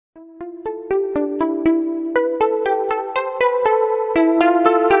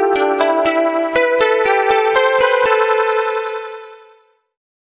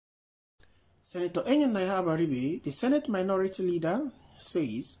Senator m1Z, the Senate Minority Leader,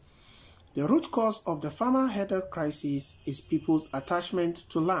 says the root cause of the farmer-headed crisis is people's attachment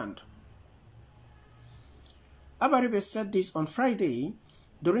to land. Abaribe said this on Friday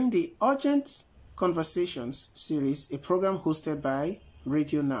during the Urgent Conversations series, a program hosted by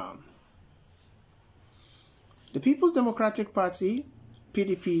Radio Now. The People's Democratic Party,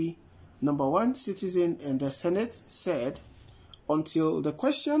 PDP, number one citizen in the Senate, said until the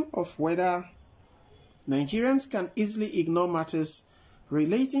question of whether Nigerians can easily ignore matters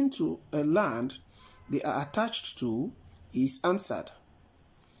relating to a land they are attached to is answered,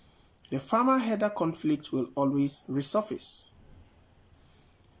 the farmer-header conflict will always resurface.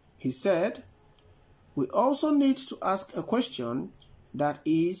 He said, we also need to ask a question that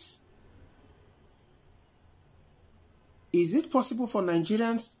is it possible for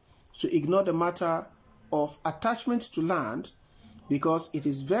Nigerians to ignore the matter of attachment to land, because it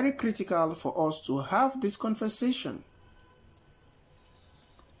is very critical for us to have this conversation.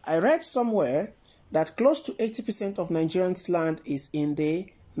 I read somewhere that close to 80% of Nigerians' land is in the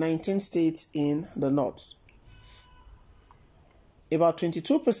 19 states in the north. About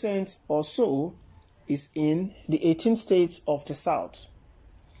 22% or so is in the 18 states of the south.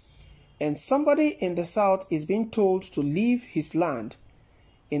 And somebody in the south is being told to leave his land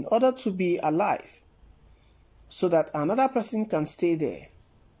in order to be alive, so that another person can stay there.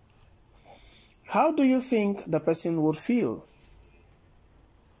 How do you think the person would feel?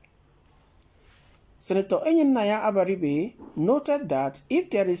 Senator m1Z noted that if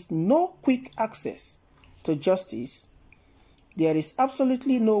there is no quick access to justice, there is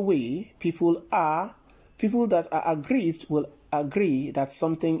absolutely no way people that are aggrieved will agree that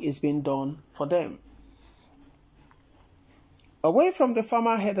something is being done for them. Away from the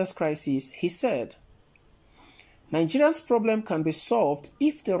farmer-headers crisis, he said, Nigerians' problem can be solved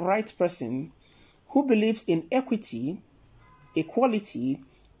if the right person who believes in equity, equality,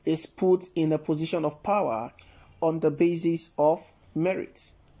 is put in a position of power on the basis of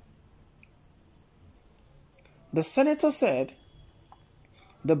merit. The senator said,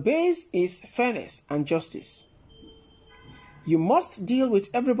 the base is fairness and justice. You must deal with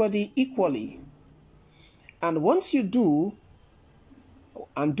everybody equally. And once you do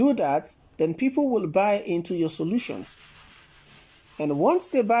that, then people will buy into your solutions. And once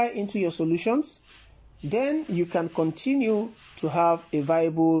they buy into your solutions, then you can continue to have a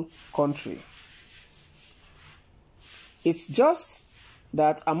viable country. It's just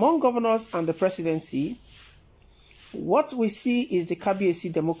that among governors and the presidency, what we see is the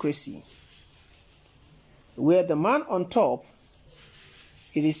Kabiyesi democracy, where the man on top,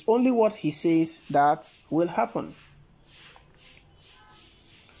 it is only what he says that will happen.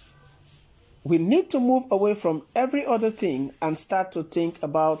 We need to move away from every other thing and start to think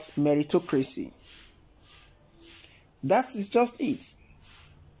about meritocracy. That is just it.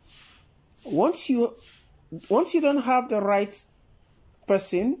 Once you don't have the right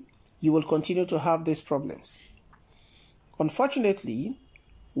person, you will continue to have these problems. Unfortunately,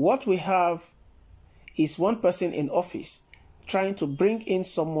 what we have is one person in office trying to bring in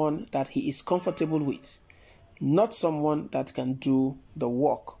someone that he is comfortable with, not someone that can do the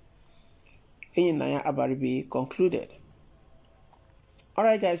work. m1Z concluded.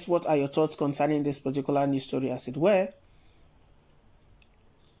 Alright guys, what are your thoughts concerning this particular news story as it were?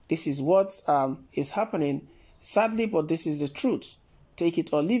 This is what is happening, sadly, but this is the truth. Take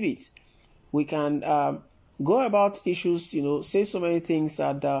it or leave it. We can go about issues, say so many things,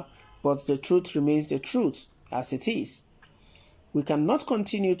 but the truth remains the truth as it is. We cannot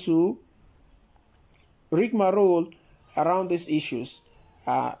continue to rigmarole around these issues,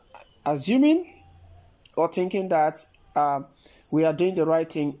 assuming or thinking that we are doing the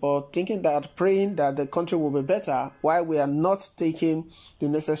right thing, or praying that the country will be better, while we are not taking the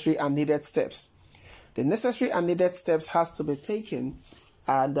necessary and needed steps. The necessary and needed steps has to be taken,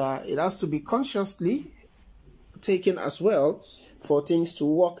 and it has to be consciously taken as well for things to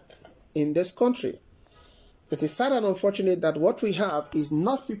work in this country. It is sad and unfortunate that what we have is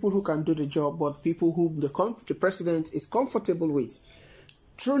not people who can do the job, but people who the president is comfortable with.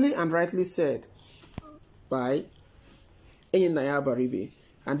 Truly and rightly said by m1Z.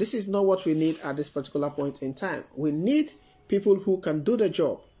 And this is not what we need at this particular point in time. We need people who can do the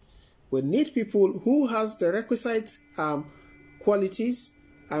job. We need people who has the requisite qualities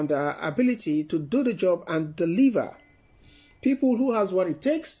and ability to do the job and deliver. People who has what it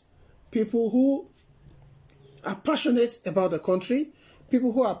takes, people who are passionate about the country,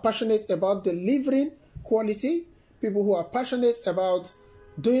 people who are passionate about delivering quality, people who are passionate about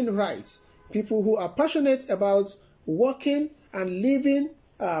doing right, people who are passionate about working and living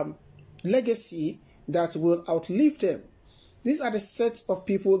legacy that will outlive them. These are the set of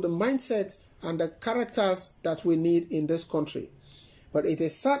people, the mindset and the characters that we need in this country. But it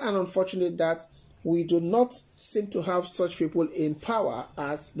is sad and unfortunate that we do not seem to have such people in power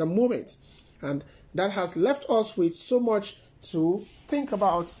at the moment. And that has left us with so much to think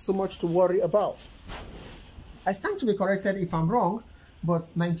about, so much to worry about. I stand to be corrected if I'm wrong,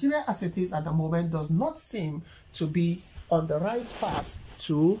 but Nigeria as it is at the moment does not seem to be on the right path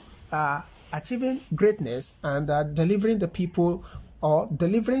to achieving greatness and delivering the people, or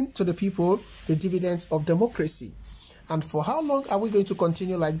delivering to the people, the dividends of democracy. And for how long are we going to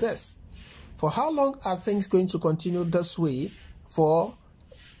continue like this? For how long are things going to continue this way for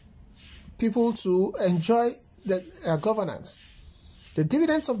people to enjoy the governance? The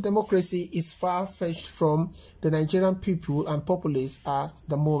dividends of democracy is far-fetched from the Nigerian people and populace at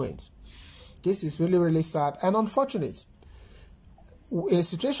the moment. This is really, really sad and unfortunate. A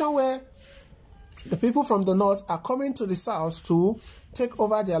situation where the people from the north are coming to the south to take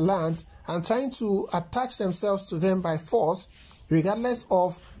over their land and trying to attach themselves to them by force, regardless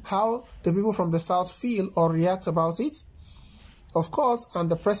of how the people from the south feel or react about it. Of course, and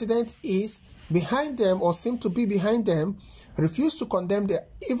the president is behind them, or seem to be behind them, refuse to condemn the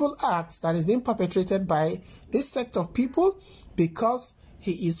evil acts that is being perpetrated by this sect of people because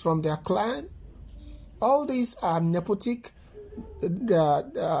he is from their clan. All these are nepotic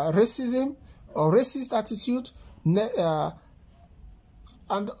racism or racist attitude,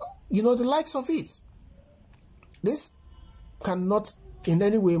 and you know, the likes of it. This cannot in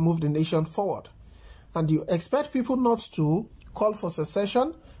any way move the nation forward. And you expect people not to call for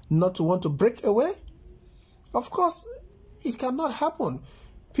secession, not to want to break away? Of course, it cannot happen.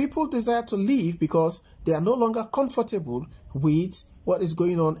 People desire to leave because they are no longer comfortable with what is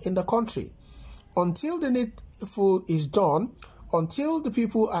going on in the country. Until the needful is done, until the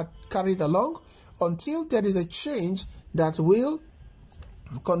people are carried along, until there is a change that will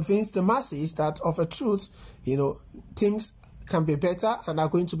convince the masses that of a truth, you know, things can be better and are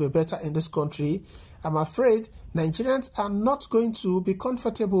going to be better in this country, I'm afraid Nigerians are not going to be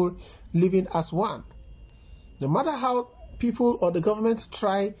comfortable living as one. No matter how people or the government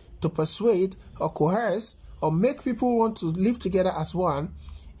try to persuade or coerce or make people want to live together as one,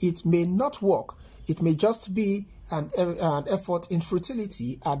 it may not work. It may just be an effort in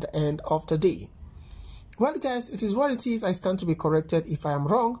futility at the end of the day. Well, guys, it is what it is. I stand to be corrected if I am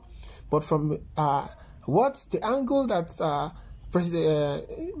wrong. But from what the angle that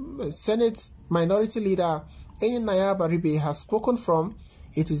Senate Minority Leader Enyinnaya Baribe has spoken from,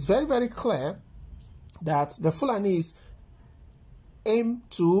 it is very, very clear that the Fulanis aim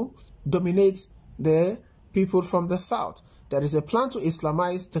to dominate the people from the south. There is a plan to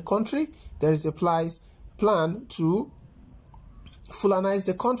Islamize the country. There is a plan to Fulanize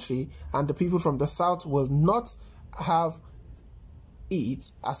the country, and the people from the south will not have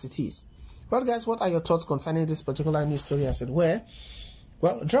it as it is. Well, guys, what are your thoughts concerning this particular news story, as it were?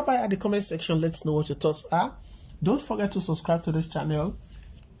 Well, drop by at the comment section. Let's know what your thoughts are. Don't forget to subscribe to this channel.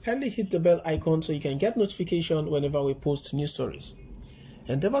 Kindly hit the bell icon so you can get notification whenever we post new stories.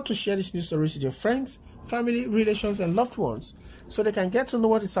 Endeavor to share these news stories with your friends, family, relations, and loved ones so they can get to know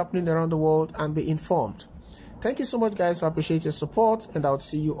what is happening around the world and be informed. Thank you so much, guys. I appreciate your support, and I'll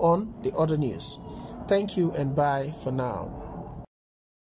see you on the other news. Thank you, and bye for now.